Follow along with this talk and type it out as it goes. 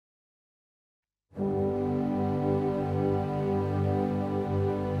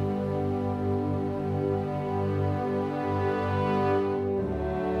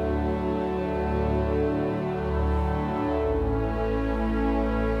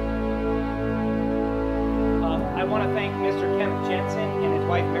I want to thank Mr. Kenneth Jensen and his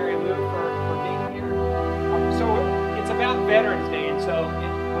wife Mary Lou for being here. So it's about Veterans Day, and so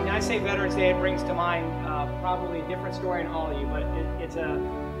when I say Veterans Day, it brings to mind probably a different story in all of you, but it's a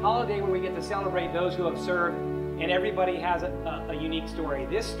holiday where we get to celebrate those who have served, and everybody has a unique story.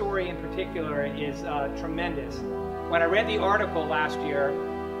 This story in particular is tremendous. When I read the article last year,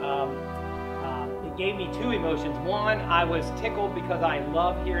 it gave me two emotions. One, I was tickled because I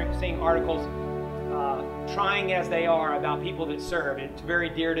love seeing articles trying as they are about people that serve. It's very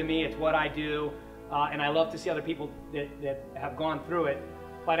dear to me. It's what I do, and I love to see other people that have gone through it.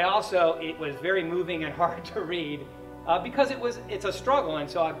 But also, it was very moving and hard to read because it's a struggle, and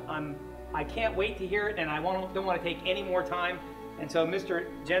so I can't wait to hear it, and I don't want to take any more time. And so, Mr.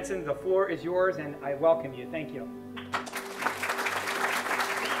 Jensen, the floor is yours, and I welcome you. Thank you.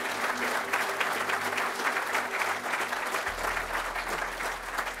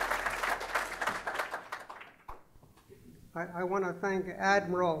 I want to thank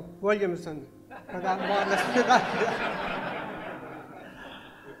Admiral Williamson for that marvelous introduction.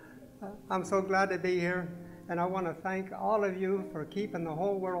 I'm so glad to be here, and I want to thank all of you for keeping the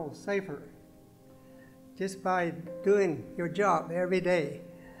whole world safer just by doing your job every day.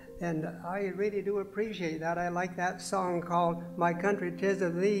 And I really do appreciate that. I like that song called "My Country 'Tis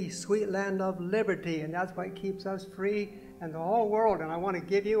of Thee, Sweet Land of Liberty," and that's what keeps us free and the whole world, and I want to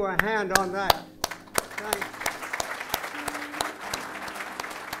give you a hand on that. Thanks.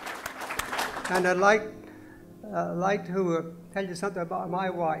 And I'd like to tell you something about my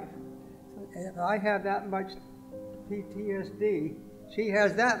wife. If I have that much PTSD, she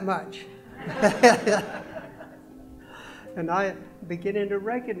has that much. And I'm beginning to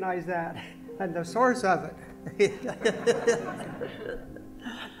recognize that and the source of it.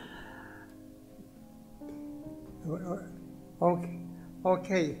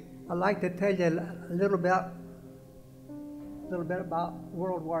 Okay, I'd like to tell you a little bit about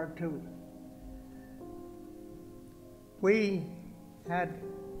World War II. We had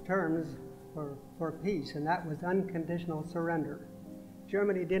terms for peace, and that was unconditional surrender.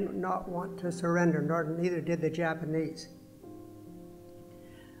 Germany did not want to surrender, neither did the Japanese,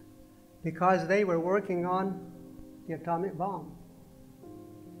 because they were working on the atomic bomb.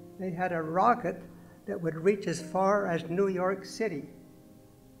 They had a rocket that would reach as far as New York City.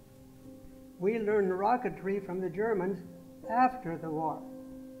 We learned rocketry from the Germans after the war.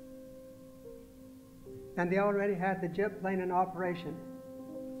 And they already had the jet plane in operation.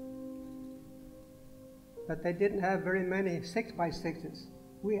 But they didn't have very many 6x6s.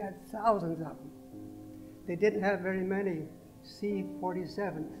 We had thousands of them. They didn't have very many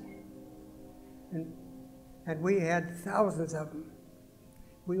C-47s. And we had thousands of them.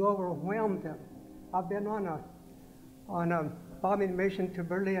 We overwhelmed them. I've been on a bombing mission to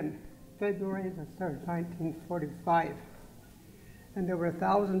Berlin, February the 3rd, 1945. And there were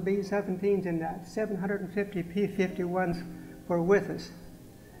 1,000 B-17s in that. 750 P-51s were with us.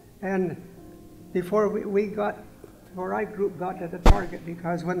 And before our group got to the target,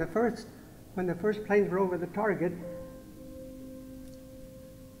 because when the first planes were over the target,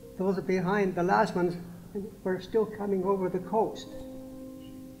 those behind, the last ones, were still coming over the coast.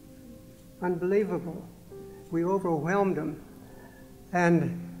 Unbelievable. We overwhelmed them.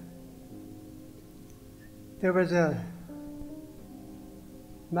 And there was a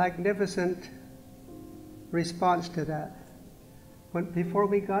magnificent response to that. Before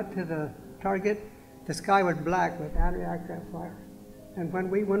we got to the target, the sky was black with anti-aircraft fire. And when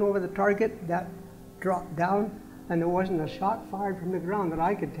we went over the target, that dropped down, and there wasn't a shot fired from the ground that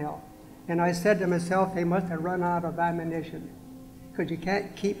I could tell. And I said to myself, they must have run out of ammunition, because you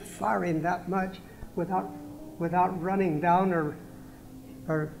can't keep firing that much without running down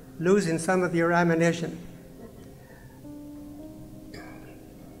or losing some of your ammunition.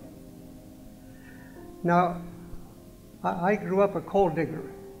 Now, I grew up a coal digger.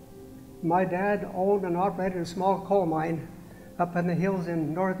 My dad owned and operated a small coal mine up in the hills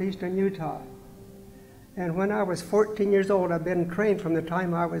in northeastern Utah. And when I was 14 years old, I'd been trained from the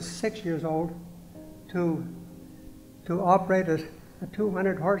time I was 6 years old to operate a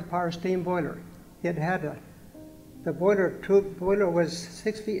 200 horsepower steam boiler. It had the boiler was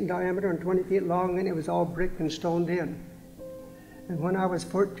 6 feet in diameter and 20 feet long, and it was all brick and stoned in. And when I was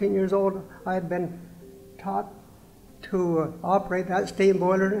 14 years old, I had been taught to operate that steam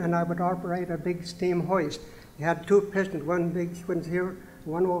boiler, and I would operate a big steam hoist. You had two pistons, one big one here,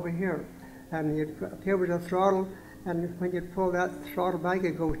 one over here. And up here was a throttle, and when you'd pull that throttle back,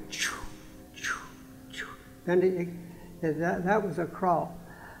 it'd go choo, choo, choo. Then that was a crawl.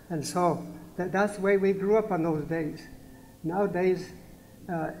 And so that's the way we grew up on those days. Nowadays,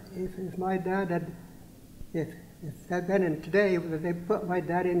 if my dad had, if If that had been in today, they put my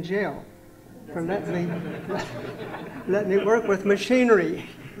dad in jail for letting me work with machinery.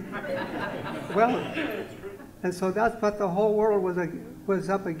 Well, and so that's what the whole world was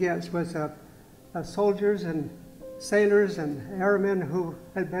up against, was soldiers and sailors and airmen who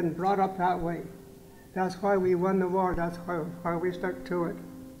had been brought up that way. That's why we won the war. That's why we stuck to it.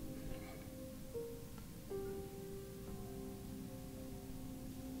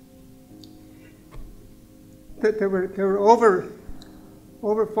 There were over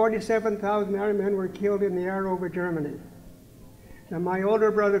 47,000 airmen were killed in the air over Germany. Now my older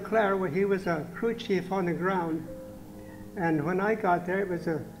brother Claire, well, he was a crew chief on the ground, and when I got there, it was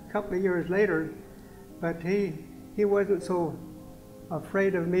a couple of years later, but he wasn't so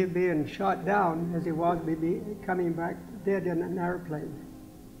afraid of me being shot down as he was me coming back dead in an airplane.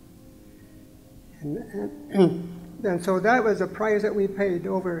 And so that was the price that we paid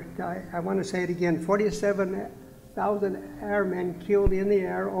over, I want to say it again, 47,000 airmen killed in the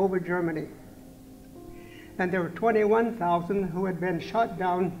air over Germany. And there were 21,000 who had been shot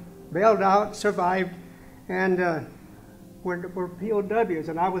down, bailed out, survived, and were POWs,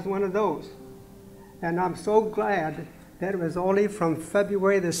 and I was one of those. And I'm so glad that it was only from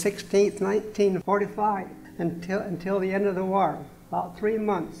February the 16th, 1945 until the end of the war, about 3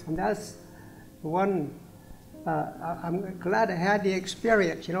 months. And that's one, I'm glad I had the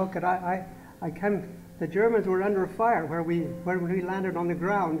experience, you know, because the Germans were under fire where we landed on the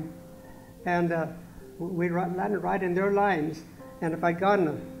ground, and we landed right in their lines. And if I'd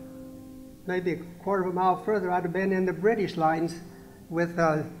gone maybe a quarter of a mile further, I'd have been in the British lines with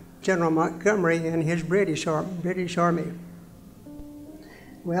General Montgomery and his British Army.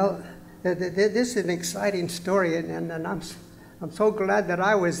 Well, this is an exciting story, and I'm so glad that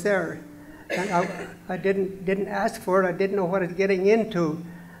I was there. And I didn't ask for it. I didn't know what I was getting into,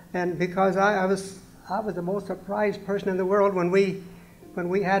 and because I was the most surprised person in the world when we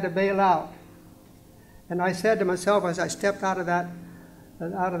had to bail out. And I said to myself as I stepped out of that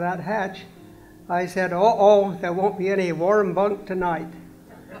hatch, I said, "Oh, there won't be any warm bunk tonight."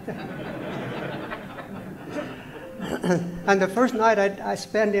 And the first night I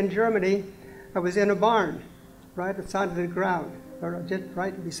spent in Germany, I was in a barn right at the side of the ground, or just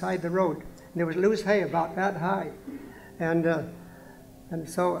right beside the road. And there was loose hay about that high, and I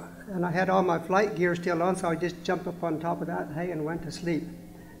had all my flight gear still on, so I just jumped up on top of that hay and went to sleep.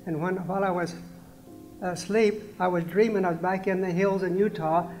 And while I was asleep, I was dreaming I was back in the hills in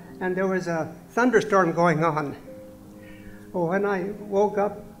Utah, and there was a thunderstorm going on. Well, when I woke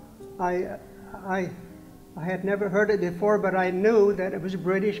up, I had never heard it before, but I knew that it was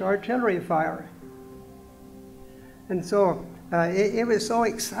British artillery fire. And so it was so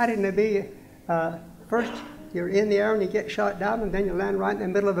exciting to be, first you're in the air and you get shot down, and then you land right in the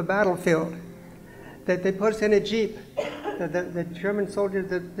middle of a battlefield. They put us in a Jeep. The German soldiers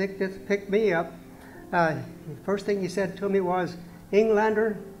that just picked me up, the first thing he said to me was,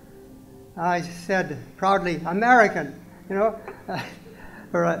 "Englander?" I said proudly, "American," you know.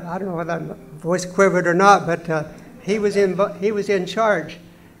 Or I don't know whether my voice quivered or not, but he was in charge.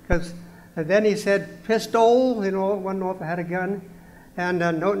 Because then he said, "Pistol," you know, one know if I had a gun, and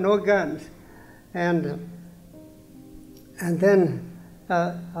no guns. And then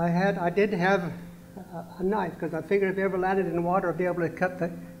I did have a knife, because I figured if I ever landed in the water, I'd be able to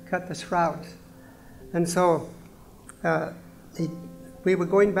cut the shrouds. And so we were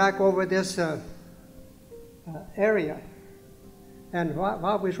going back over this area. And while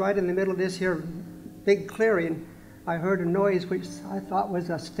I was right in the middle of this here big clearing, I heard a noise which I thought was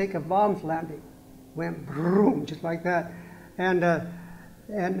a stick of bombs landing. Went boom, just like that. And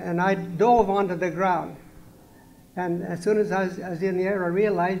I dove onto the ground. And as soon as I was in the air, I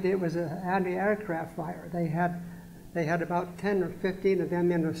realized it was an anti-aircraft fire. They had about 10 or 15 of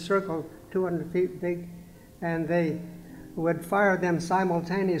them in a circle, 200 feet big, and they would fire them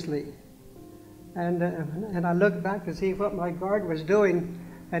simultaneously. And I looked back to see what my guard was doing,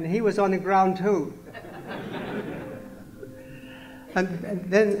 and he was on the ground too. and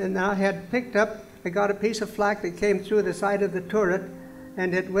then I had picked up, I got a piece of flak that came through the side of the turret,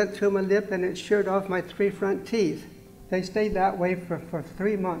 and it went through my lip and it sheared off my 3 front teeth. They stayed that way for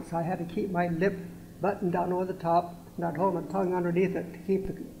 3 months. I had to keep my lip buttoned down over the top, and I'd hold my tongue underneath it to keep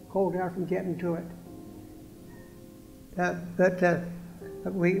the cold air from getting to it. But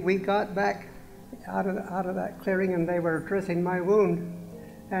we got back out of that clearing, and they were dressing my wound.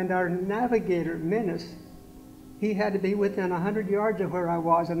 And our navigator, Menace, he had to be within 100 yards of where I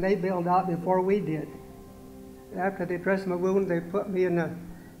was, and they bailed out before we did. After they dressed my wound, they put me in a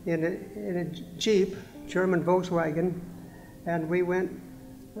Jeep, German Volkswagen, and we went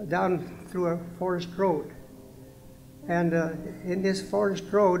down through a forest road. And in this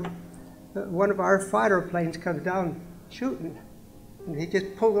forest road, one of our fighter planes comes down shooting. And he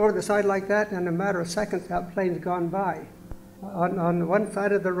just pulled over the side like that, and in a matter of seconds, that plane's gone by. On one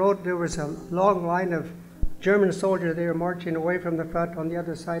side of the road, there was a long line of German soldiers. They were marching away from the front. On the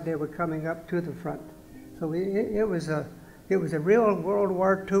other side, they were coming up to the front. So it was a real World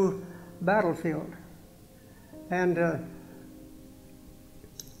War II battlefield. And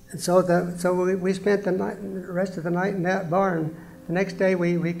so we spent the rest of the night in that barn. The next day,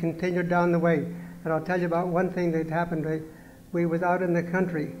 we continued down the way. And I'll tell you about one thing that happened. We was out in the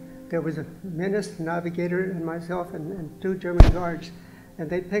country. There was a menace, navigator, and myself, and 2 German guards, and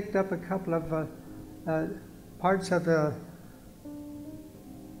they picked up a couple of parts of their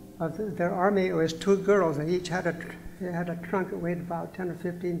army. It was 2 girls, and each had a trunk that weighed about 10 or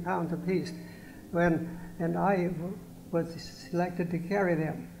 15 pounds apiece. And I was selected to carry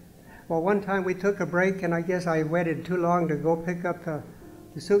them. Well, one time we took a break, and I guess I waited too long to go pick up the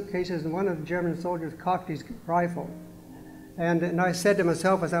suitcases, and one of the German soldiers cocked his rifle. And I said to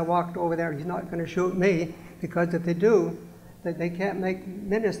myself as I walked over there, he's not going to shoot me, because if they do, they can't make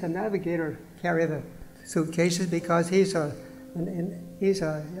Menace, the navigator, carry the suitcases, because he's an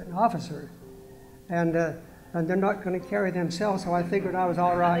officer. And they're not going to carry themselves, so I figured I was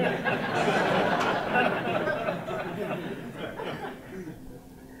all right.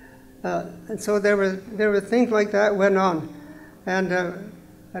 And so there were things like that went on. And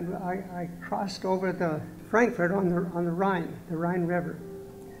I crossed over the Frankfurt on the Rhine River.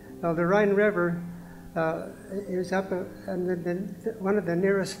 Well, the Rhine River is up, and one of the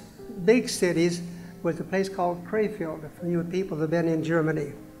nearest big cities was a place called Krefeld, for you people that have been in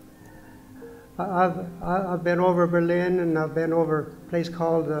Germany. I've been over Berlin, and I've been over a place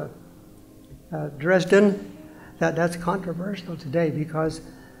called Dresden. That's controversial today, because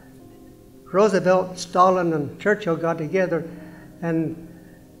Roosevelt, Stalin, and Churchill got together, and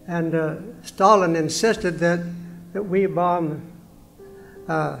Stalin insisted that we bomb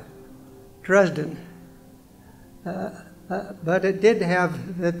Dresden. But it did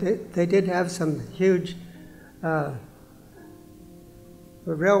have they did have some huge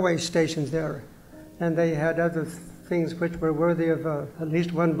railway stations there, and they had other things which were worthy of at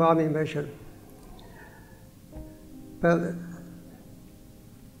least one bombing mission. But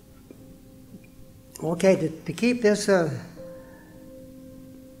okay, to keep this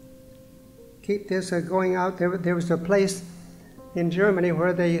going out, there was a place in Germany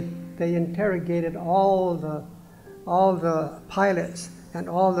where they interrogated all the pilots and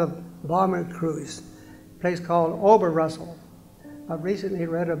all the bomber crews. A place called Oberrussel. I recently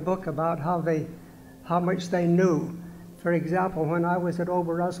read a book about how much they knew. For example, when I was at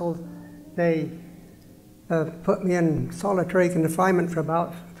Oberrussel, they put me in solitary confinement for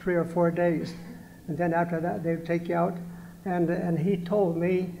about 3 or 4 days, and then after that they'd take you out. And he told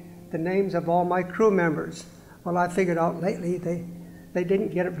me the names of all my crew members. Well, I figured out lately they didn't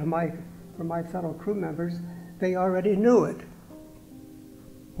get it from my fellow crew members. They already knew it.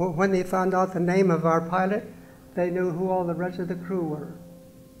 Well, when they found out the name of our pilot, they knew who all the rest of the crew were.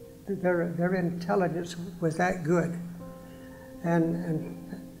 Their intelligence was that good.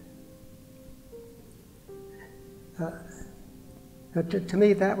 To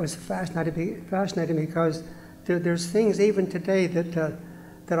me, that was fascinating because there's things even today that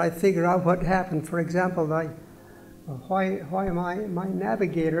I figure out what happened. For example, why my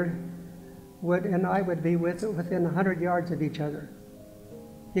navigator and I would be within 100 yards of each other.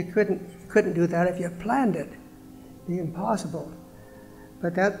 You couldn't do that if you planned it. It'd be impossible.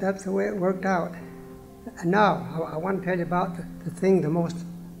 But that's the way it worked out. And now I want to tell you about the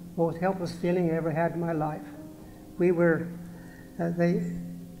most helpless feeling I ever had in my life. We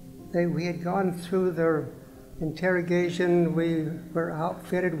had gone through their interrogation. We were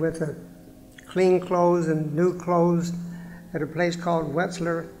outfitted with clean clothes and new clothes at a place called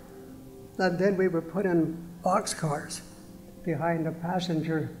Wetzlar. And then we were put in boxcars behind the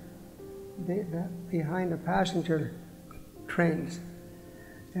passenger trains,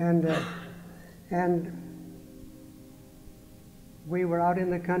 and we were out in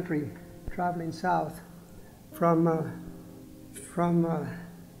the country traveling south from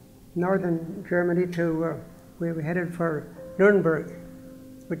northern Germany to we were headed for Nuremberg,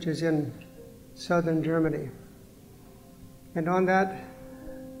 which is in southern Germany. And on that,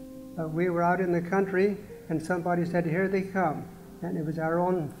 we were out in the country, and somebody said, "Here they come," and it was our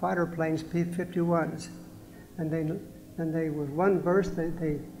own fighter planes, P-51s, and they with one burst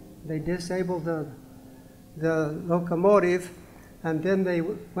they disabled the locomotive, and then they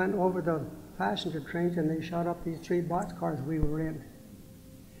went over the passenger trains and they shot up these 3 boxcars we were in.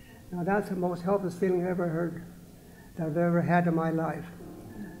 Now that's the most helpless feeling I ever heard. I've ever had in my life.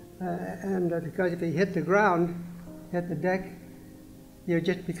 Because if you hit the ground, hit the deck, you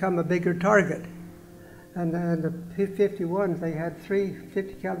just become a bigger target. And the P-51s, they had 3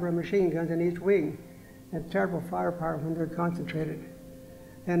 50 caliber machine guns in each wing, and terrible firepower when they're concentrated.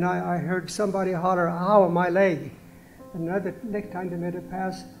 And I heard somebody holler, "Ow, my leg!" And next time they made it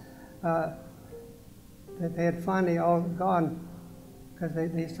pass, that they had finally all gone, because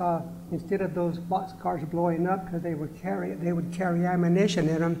they saw, instead of those boxcars blowing up, because they would carry ammunition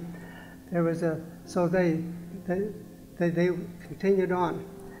in them, so they continued on.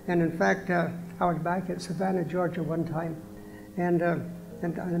 And in fact, I was back at Savannah, Georgia one time, and I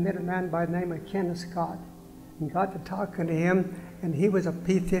met a man by the name of Kenneth Scott, and got to talking to him, and he was a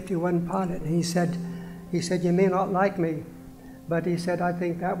P-51 pilot, and he said, "You may not like me, but," he said, "I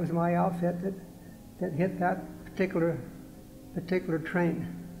think that was my outfit that hit that particular train."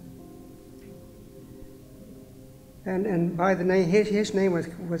 And by the name, his name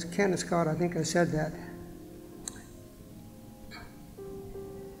was Kenneth Scott. I think I said that.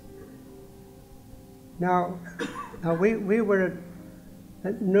 Now we were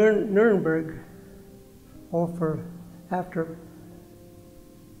at Nuremberg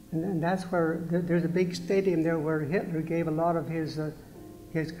and that's where there's a big stadium there where Hitler gave a lot of his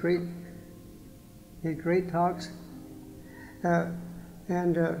great talks, and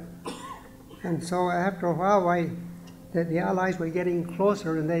so after a while, the Allies were getting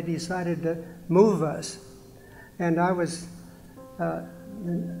closer, and they decided to move us, and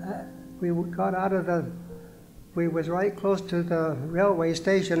we got out of we was right close to the railway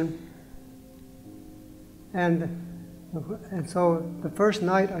station, and so the first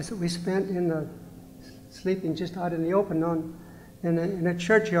night we spent sleeping just out in the open in a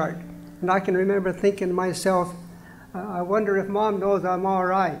churchyard. And I can remember thinking to myself, I wonder if Mom knows I'm all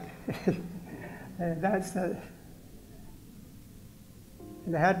right.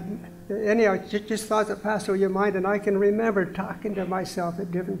 Anyhow, just thoughts that passed through your mind, and I can remember talking to myself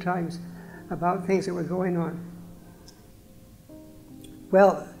at different times about things that were going on.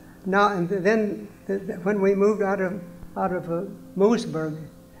 Well, now and then, when we moved out of Moosburg,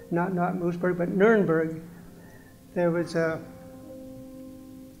 not Moosburg, but Nuremberg, there was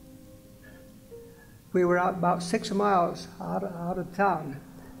we were out about 6 miles out of town,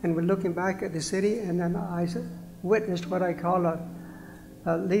 and we're looking back at the city, and then I witnessed what I call at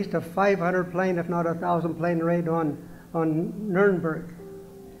least a 500 plane, if not 1,000 plane raid on Nuremberg.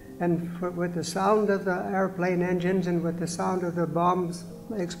 And with the sound of the airplane engines and with the sound of the bombs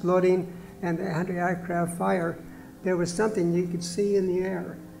exploding and the anti-aircraft fire, there was something you could see in the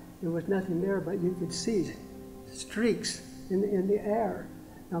air. There was nothing there, but you could see streaks in the air.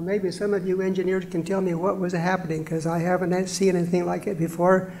 Now maybe some of you engineers can tell me what was happening, because I haven't seen anything like it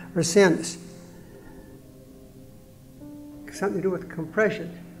before or since. Something to do with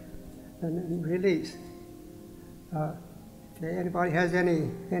compression and release. If anybody has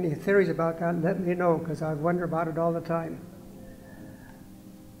any theories about that, let me know, because I wonder about it all the time.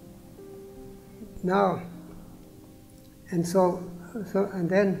 Now, and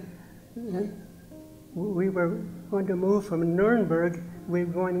then we were going to move from Nuremberg. We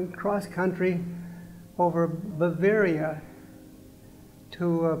were going cross country over Bavaria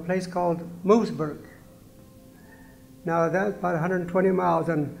to a place called Moosburg. Now that's about 120 miles,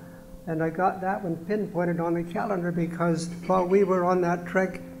 and I got that one pinpointed on the calendar because while we were on that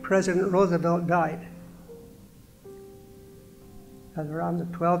trek, President Roosevelt died. That was around the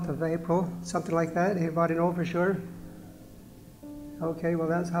 12th of April, something like that. Anybody know for sure? Okay, well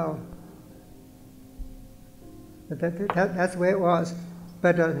that's how. But that's the way it was.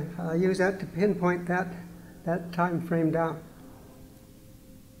 But I use that to pinpoint that time frame down.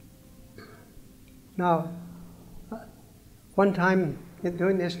 Now, one time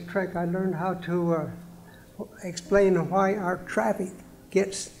during this trek, I learned how to explain why our traffic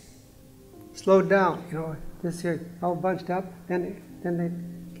gets slowed down. You know, this here all bunched up, then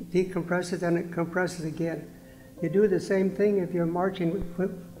it decompresses and it compresses again. You do the same thing if you're marching,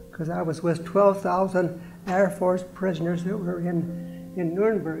 because I was with 12,000 Air Force prisoners that were in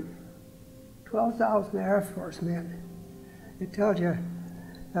Nuremberg. 12,000 Air Force men. It tells you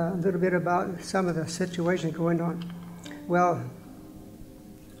a little bit about some of the situations going on. Well,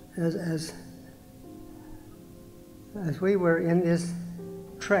 as we were in this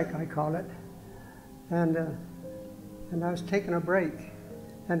trek, I call it, and I was taking a break,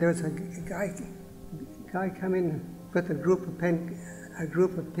 and there was a guy coming with a group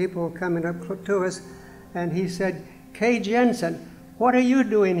of people coming up to us, and he said, "K. Jensen, what are you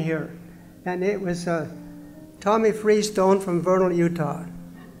doing here?" And it was Tommy Freestone from Vernal, Utah.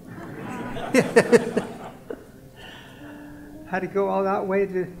 had to go all that way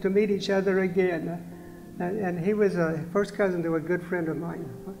to meet each other again. And he was a first cousin to a good friend of mine.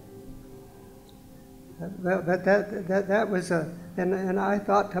 But that was and I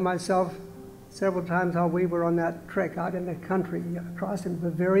thought to myself several times how we were on that trek out in the country across in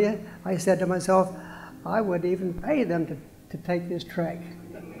Bavaria. I said to myself, I would even pay them to take this trek.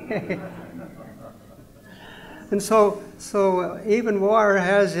 And so even war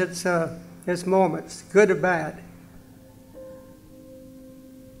has its moments, good or bad.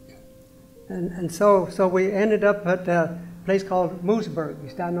 And so we ended up at a place called Moosburg.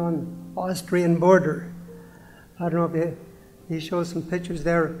 It's down on Austrian border. I don't know if he shows some pictures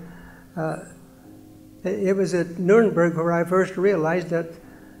there. It was at Nuremberg where I first realized that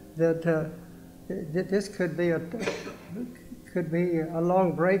this could be a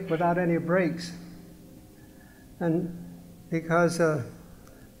long break without any breaks, and because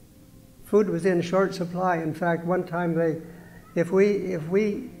food was in short supply. In fact, one time if we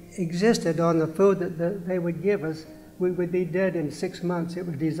existed on the food that they would give us, we would be dead in 6 months. It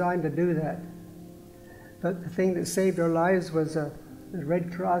was designed to do that. But the thing that saved our lives was the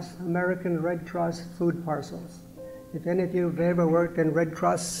Red Cross, American Red Cross food parcels. If any of you have ever worked in Red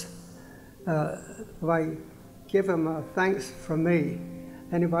Cross, I give them a thanks from me.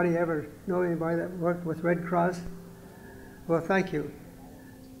 Anybody ever know anybody that worked with Red Cross? Well, thank you.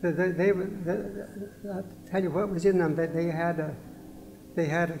 I'll tell you what was in them. They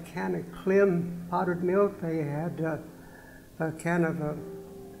had a can of Klim powdered milk. They had a can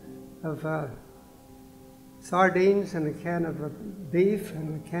of sardines and a can of beef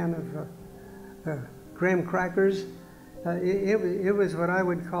and a can of graham crackers. It was what I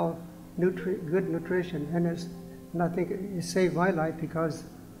would call good nutrition, and I think it saved my life because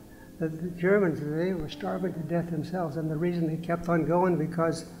the Germans, they were starving to death themselves, and the reason they kept on going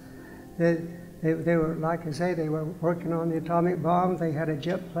because they were, like I say, they were working on the atomic bomb. They had a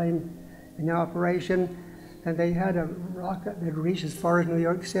jet plane in operation, and they had a rocket that reached as far as New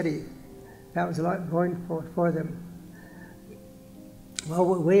York City. That was a lot going for them.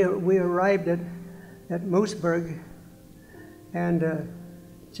 Well, we arrived at Moosburg, and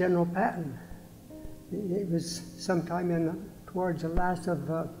General Patton, it was sometime towards the last of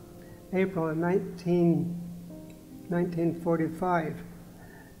April of 1945,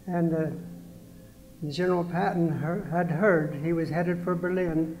 and General Patton had heard, he was headed for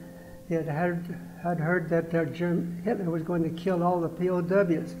Berlin. He had heard that Hitler was going to kill all the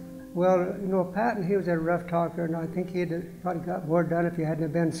POWs. Well, you know, Patton, he was a rough talker, and I think he'd probably got more done if he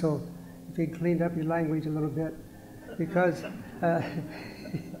hadn't been so, if he'd cleaned up his language a little bit. Because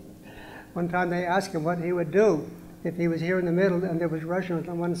one time they asked him what he would do if he was here in the middle and there was Russians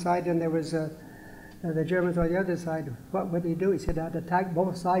on one side and there was the Germans on the other side. What would he do? He said, I'd attack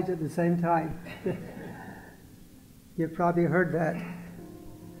both sides at the same time. You've probably heard that.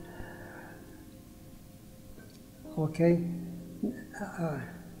 Okay.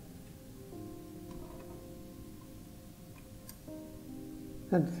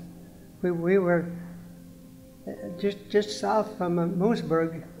 And we were just south from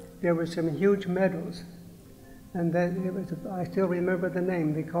Moosburg. There were some huge meadows, and it was, I still remember the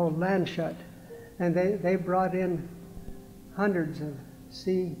name. They called Landshut, and they brought in hundreds of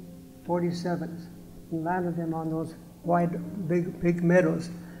C-47s and landed them on those wide, big meadows.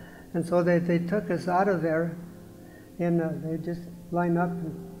 And so they took us out of there, and they just lined up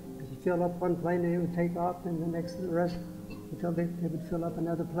and fill up one plane, they would take off, and the rest until they would fill up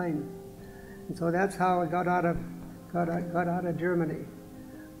another plane. And so that's how I got out of Germany.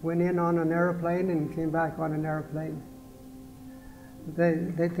 Went in on an airplane and came back on an airplane.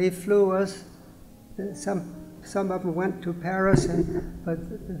 They flew us. Some of them went to Paris, but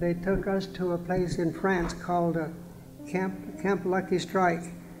they took us to a place in France called Camp Lucky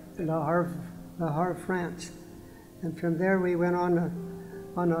Strike in Le Havre, France. And from there we went on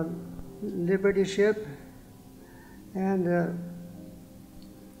a Liberty ship and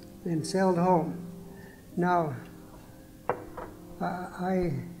sailed home. Now,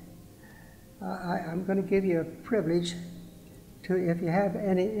 I'm going to give you a privilege to, if you have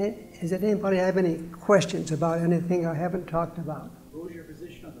any, does anybody have any questions about anything I haven't talked about? What was your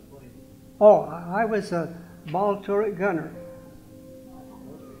position on the plane? Oh, I was a ball turret gunner.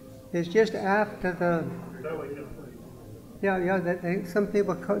 It's just after the, some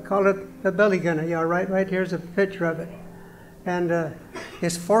people call it the belly gunner. Yeah, right here's a picture of it. And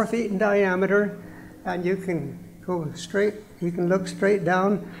it's 4 feet in diameter, and you can go straight, you can look straight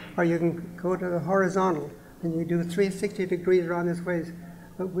down, or you can go to the horizontal, and you do 360 degrees around this way.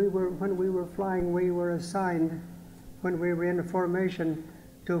 But when we were flying, we were assigned, when we were in a formation,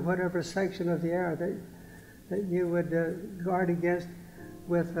 to whatever section of the air that you would guard against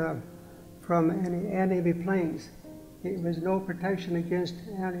with from any enemy planes. It was no protection against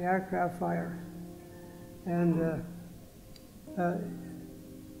anti-aircraft fire. And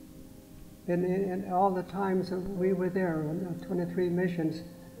in all the times that we were there, on 23 missions,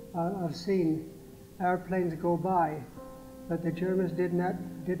 I've seen airplanes go by, but the Germans did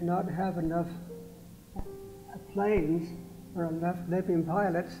not have enough planes or enough living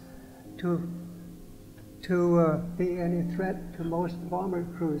pilots to be any threat to most bomber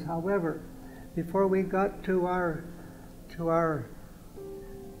crews. However, before we got to our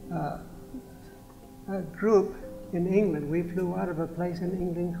group in England, we flew out of a place in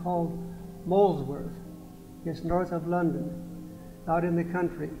England called Molesworth. It's north of London, out in the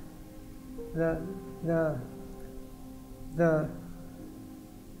country. The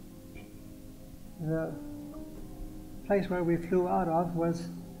place where we flew out of was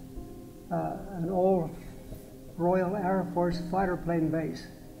an old Royal Air Force fighter plane base.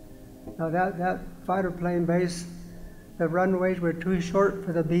 Now that fighter plane base, the runways were too short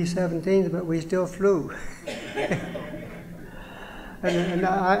for the B-17s, but we still flew. and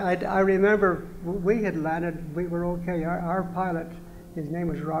I remember we had landed, we were okay. Our pilot, his name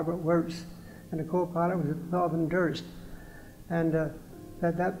was Robert Wirtz, and the co-pilot was Melvin Durst. And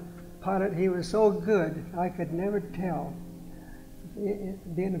that pilot, he was so good, I could never tell,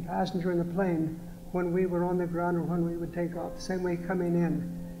 being a passenger in the plane, when we were on the ground or when we would take off. The same way coming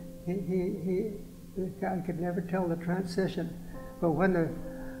in, I could never tell the transition. But when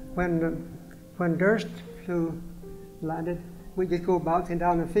Durst landed, we just go bouncing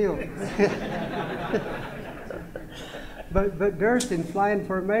down the field. but Durst in flying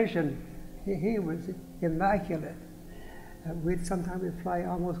formation, he was immaculate. Sometimes we'd fly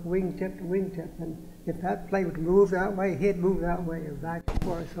almost wingtip to wingtip, and if that plane would move that way, he'd move that way or back and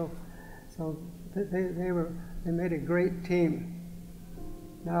forth. So they made a great team.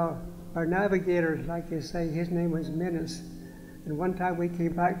 Now our navigator, like you say, his name was Menace, and one time we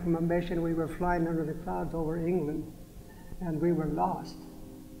came back from a mission. We were flying under the clouds over England, and we were lost.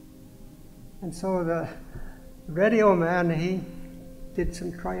 And so the radio man, he did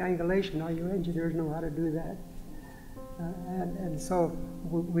some triangulation. Now you engineers know how to do that. And so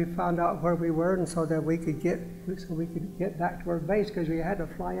we found out where we were, and so that we could get back to our base, because we had to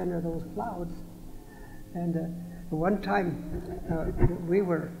fly under those clouds. And one time we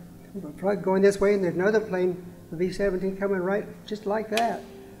were going this way, and there's another plane, the B-17, coming right just like that.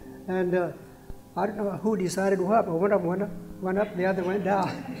 And I don't know who decided what, but one of them went up, the other went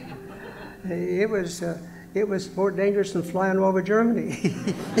down. It was more dangerous than flying over Germany.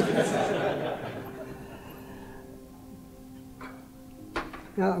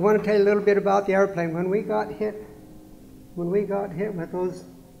 Now I want to tell you a little bit about the airplane. When we got hit with those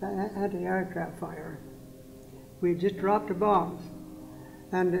anti-aircraft fire, we just dropped the bombs,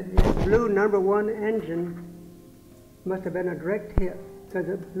 and it blew number one engine. Must have been a direct hit, because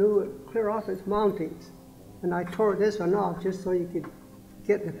it blew it clear off its mountings, and I tore this one off just so you could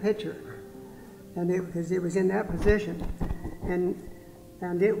get the picture. And it was in that position, and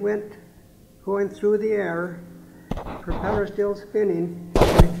it went going through the air, propeller still spinning,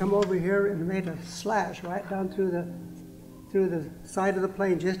 and it come over here and made a slash right down through the side of the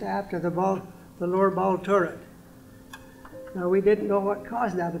plane, just after the lower ball turret. Now we didn't know what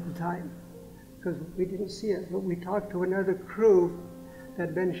caused that at the time, because we didn't see it, but we talked to another crew that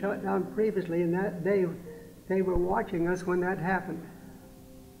had been shot down previously, and that day they were watching us when that happened.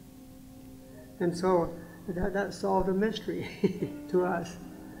 And so that solved a mystery to us.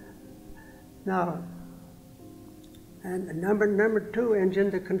 Now, and number two engine,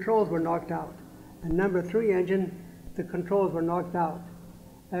 the controls were knocked out. And number three engine, the controls were knocked out.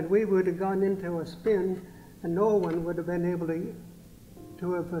 And we would have gone into a spin, and no one would have been able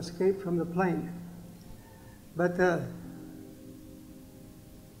to have escaped from the plane. But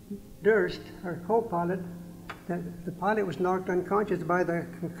Durst, our co-pilot, the pilot was knocked unconscious by the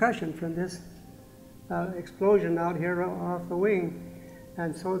concussion from this explosion out here off the wing.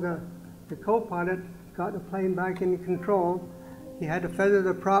 And so the co-pilot got the plane back in control. He had to feather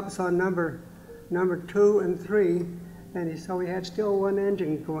the props on number 2 and 3, and so we had still one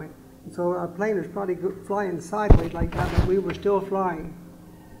engine going. And so our plane was probably flying sideways like that, but we were still flying.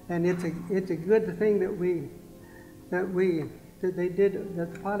 And it's a good thing that the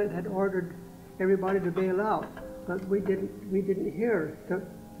pilot had ordered everybody to bail out, but we didn't hear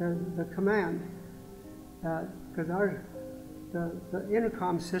the command, because the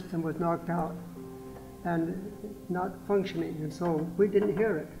intercom system was knocked out and not functioning, and so we didn't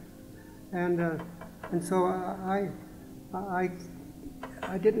hear it. And so I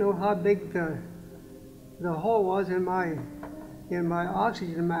didn't know how big the the hole was in my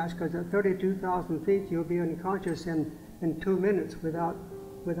oxygen mask, because at 32,000 feet you'll be unconscious in 2 minutes without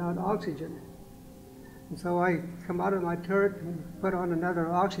oxygen. And so I come out of my turret and put on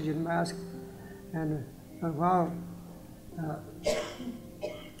another oxygen mask, and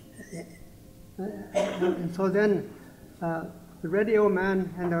and so then the radio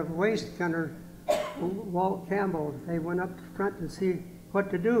man and the waist gunner, Walt Campbell, they went up front to see what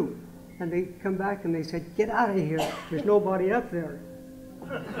to do. And they come back and they said, "Get out of here, there's nobody up there."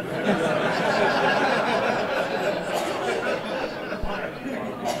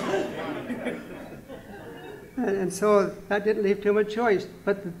 and so that didn't leave too much choice,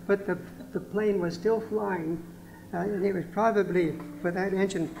 but the plane was still flying, and it was probably, with that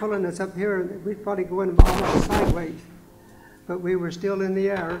engine pulling us up here, we'd probably go in almost sideways, but we were still in the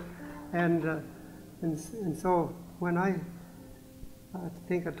air, and so when I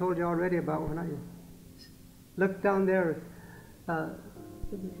think I told you already about when I looked down there,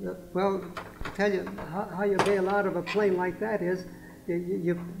 well, to tell you how you bail out of a plane like that is,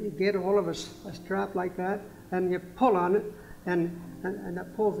 you get a hold of a strap like that, and you pull on it, and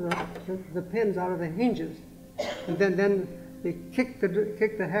that pulls the pins out of the hinges, and then you kick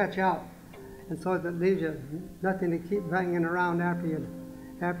the hatch out, and so that leaves you nothing to keep banging around after you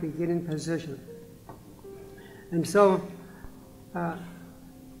get in position. And so the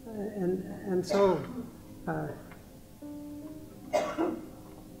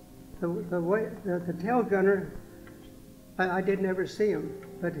tail gunner, I didn't ever see him,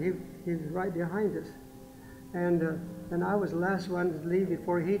 but he was right behind us, and I was the last one to leave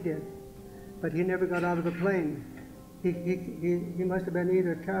before he did, but he never got out of the plane. He must have been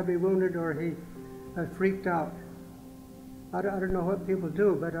either terribly wounded or he freaked out. I don't know what people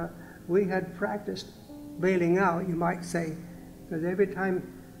do, but we had practiced bailing out, you might say, because every time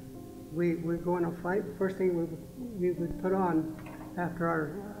we go on a flight, the first thing we would put on after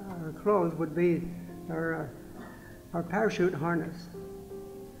our clothes would be our parachute harness,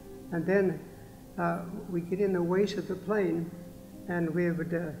 and then we get in the waist of the plane, and we would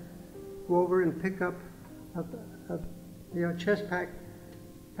go over and pick up a chest pack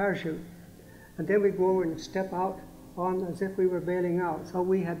parachute, and then we go over and step out on as if we were bailing out. So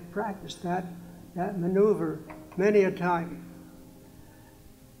we had practiced that maneuver many a time.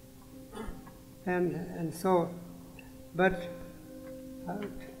 And so, but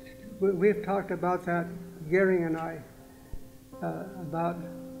we've talked about that, Gehring and I, about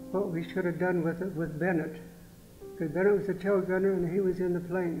what we should have done with Bennett. Because Bennett was the tail gunner and he was in the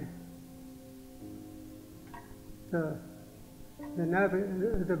plane. The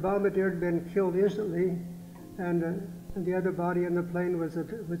bombardier had been killed instantly, and the other body in the plane was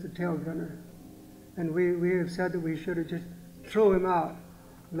the tail gunner. And we have said that we should have just thrown him out,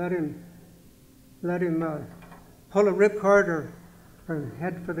 let him pull a ripcord or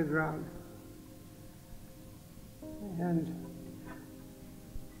head for the ground. And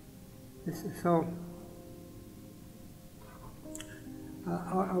so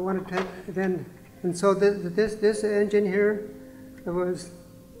I want to take then, and so this engine here, it was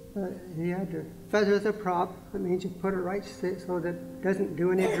he had to feather the prop. That means you put it right so that it doesn't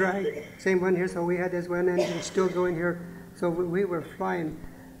do any drag. Same one here. So we had this one engine still going here. So we were flying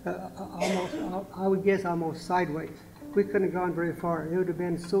almost, I would guess, almost sideways. We couldn't have gone very far. It would have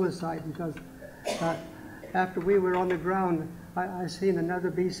been suicide, because after we were on the ground, I seen another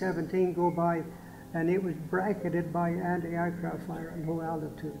B-17 go by, and it was bracketed by anti-aircraft fire at low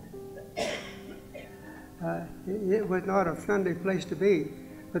altitude. It was not a friendly place to be,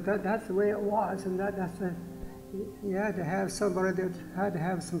 but that's the way it was, and you had to have somebody that had to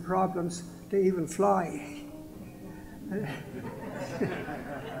have some problems to even fly.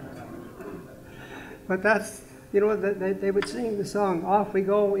 But that's, they would sing the song, "Off we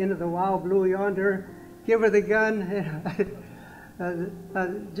go into the wild blue yonder, give her the gun."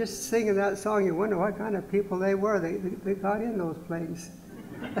 Just singing that song, you wonder what kind of people they were. They got in those planes.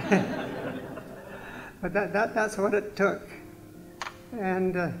 But that's what it took.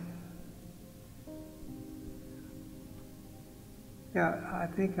 And yeah, I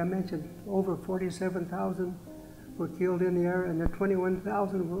think I mentioned over 47,000 were killed in the air, and the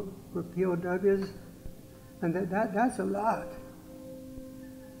 21,000 were POWs, and that's a lot.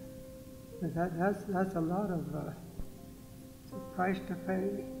 That's a lot of price to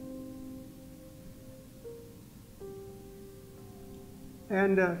pay.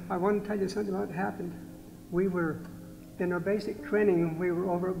 And I want to tell you something about what happened. We were in our basic training. We were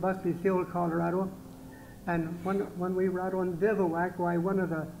over at Busby Field, Colorado, and when we were out on bivouac, why one of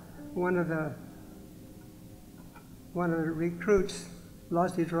the recruits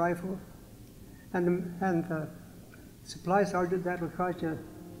lost his rifle, and the supply sergeant, that would cost you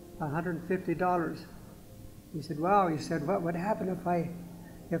 $150. He said, wow. He said, what would happen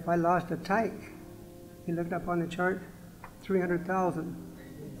if I lost a tank? He looked up on the chart, 300,000.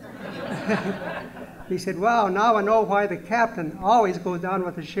 He said, wow, now I know why the captain always goes down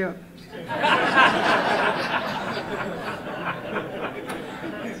with the ship.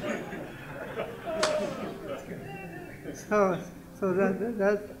 So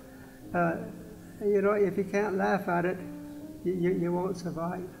that you know, if you can't laugh at it, you won't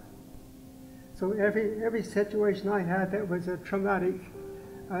survive. So every situation I had that was traumatic,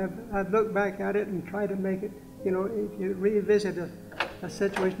 I've looked back at it and tried to make it, you know, if you revisit a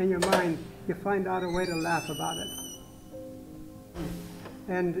situation in your mind, you find out a way to laugh about it.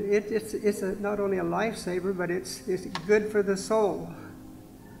 And it's not only a lifesaver, but it's good for the soul.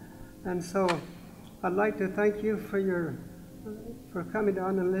 And so I'd like to thank you for coming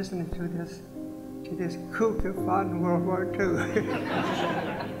down and listening to this kook that fought in World War II.